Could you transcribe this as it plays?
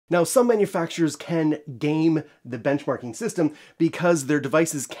Now, some manufacturers can game the benchmarking system because their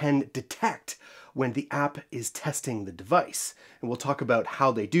devices can detect when the app is testing the device. And we'll talk about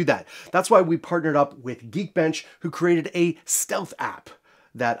how they do that. That's why we partnered up with Geekbench, who created a stealth app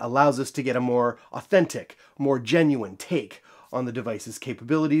that allows us to get a more authentic, more genuine take on the device's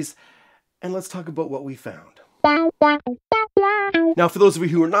capabilities. And let's talk about what we found. Now, for those of you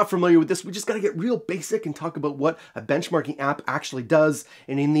who are not familiar with this, we just got to get real basic and talk about what a benchmarking app actually does.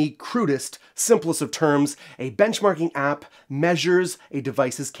 And in the crudest, simplest of terms, a benchmarking app measures a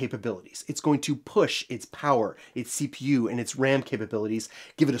device's capabilities. It's going to push its power, its CPU, and its RAM capabilities,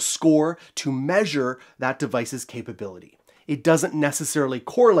 give it a score to measure that device's capability. It doesn't necessarily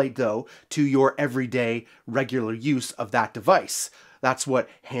correlate, though, to your everyday, regular use of that device. That's what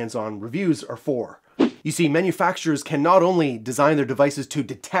hands-on reviews are for. You see, manufacturers can not only design their devices to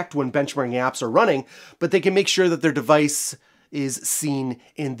detect when benchmarking apps are running, but they can make sure that their device is seen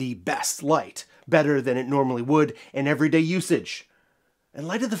in the best light, better than it normally would in everyday usage. In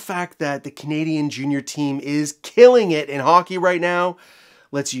light of the fact that the Canadian junior team is killing it in hockey right now,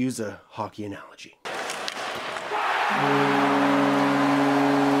 let's use a hockey analogy.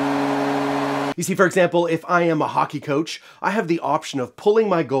 You see, for example, if I am a hockey coach, I have the option of pulling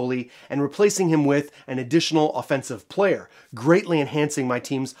my goalie and replacing him with an additional offensive player, greatly enhancing my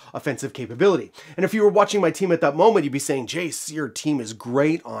team's offensive capability. And if you were watching my team at that moment, you'd be saying, Jayce, your team is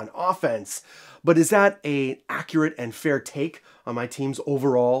great on offense. But is that an accurate and fair take on my team's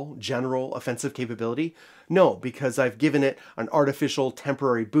overall general offensive capability? No, because I've given it an artificial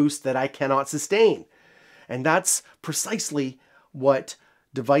temporary boost that I cannot sustain. And that's precisely what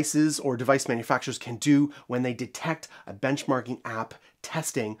devices or device manufacturers can do when they detect a benchmarking app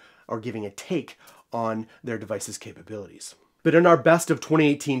testing or giving a take on their device's capabilities. But in our best of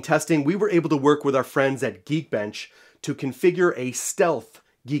 2018 testing, we were able to work with our friends at Geekbench to configure a stealth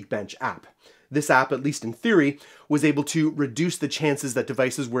Geekbench app. This app, at least in theory, was able to reduce the chances that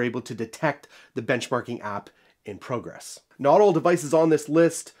devices were able to detect the benchmarking app in progress. Not all devices on this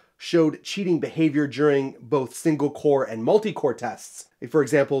list showed cheating behavior during both single-core and multi-core tests. For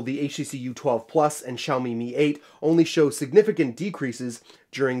example, the HTC U12 Plus and Xiaomi Mi 8 only show significant decreases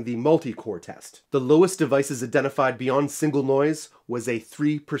during the multi-core test. The lowest devices identified beyond single noise was a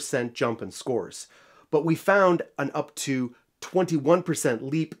 3% jump in scores, but we found an up to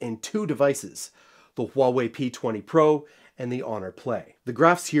 21% leap in two devices, the Huawei P20 Pro and the Honor Play. The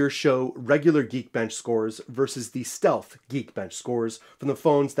graphs here show regular Geekbench scores versus the stealth Geekbench scores from the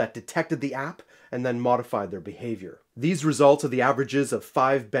phones that detected the app and then modified their behavior. These results are the averages of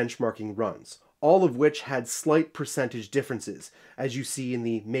 5 benchmarking runs, all of which had slight percentage differences, as you see in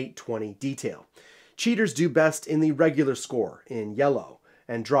the Mate 20 detail. Cheaters do best in the regular score, in yellow,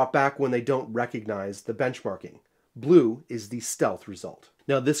 and drop back when they don't recognize the benchmarking. Blue is the stealth result.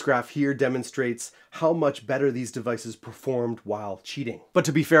 Now, this graph here demonstrates how much better these devices performed while cheating. But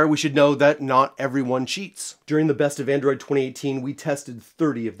to be fair, we should know that not everyone cheats. During the Best of Android 2018, we tested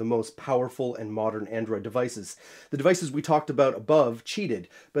 30 of the most powerful and modern Android devices. The devices we talked about above cheated,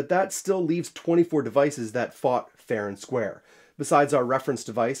 but that still leaves 24 devices that fought fair and square. Besides our reference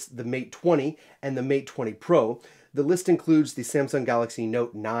device, the Mate 20 and the Mate 20 Pro, the list includes the Samsung Galaxy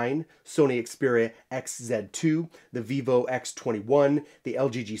Note 9, Sony Xperia XZ2, the Vivo X21, the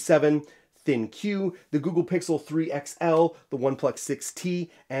LG G7, ThinQ, the Google Pixel 3 XL, the OnePlus 6T,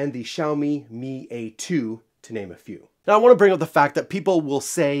 and the Xiaomi Mi A2, to name a few. Now, I want to bring up the fact that people will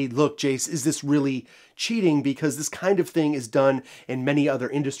say, look, Jayce, is this really cheating? Because this kind of thing is done in many other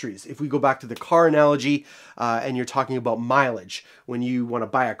industries. If we go back to the car analogy, and you're talking about mileage, when you want to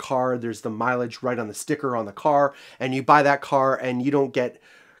buy a car, there's the mileage right on the sticker on the car, and you buy that car and you don't get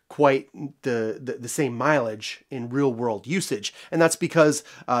quite the same mileage in real world usage. And that's because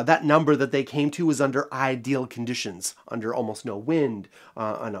that number that they came to was under ideal conditions, under almost no wind,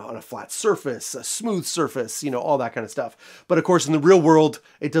 on a flat surface, a smooth surface, all that kind of stuff. But of course, in the real world,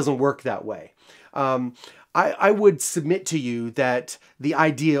 it doesn't work that way. I would submit to you that the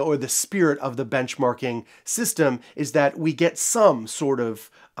idea or the spirit of the benchmarking system is that we get some sort of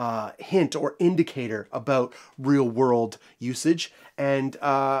hint or indicator about real world usage. And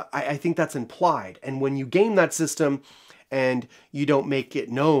I think that's implied. And when you game that system and you don't make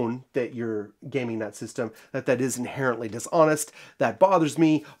it known that you're gaming that system, that is inherently dishonest, that bothers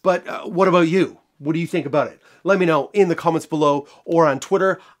me. But what about you? What do you think about it? Let me know in the comments below or on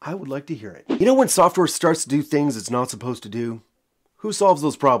Twitter. I would like to hear it. You know when software starts to do things it's not supposed to do? Who solves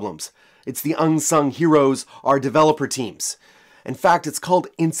those problems? It's the unsung heroes, our developer teams. In fact, it's called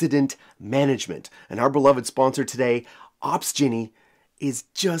incident management. And our beloved sponsor today, OpsGenie, is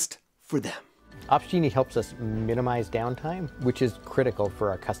just for them. OpsGenie helps us minimize downtime, which is critical for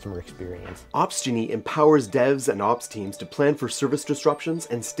our customer experience. OpsGenie empowers devs and ops teams to plan for service disruptions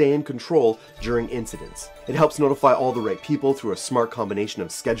and stay in control during incidents. It helps notify all the right people through a smart combination of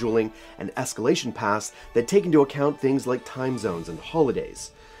scheduling and escalation paths that take into account things like time zones and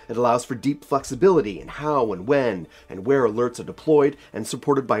holidays. It allows for deep flexibility in how and when and where alerts are deployed and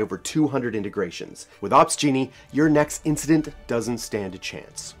supported by over 200 integrations. With OpsGenie, your next incident doesn't stand a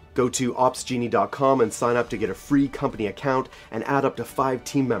chance. Go to opsgenie.com and sign up to get a free company account and add up to 5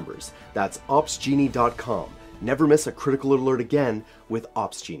 team members. That's opsgenie.com. Never miss a critical alert again with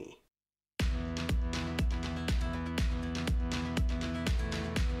OpsGenie.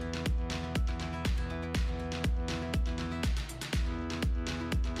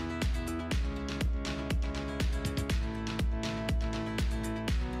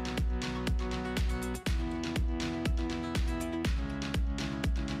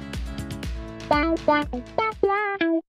 Bye.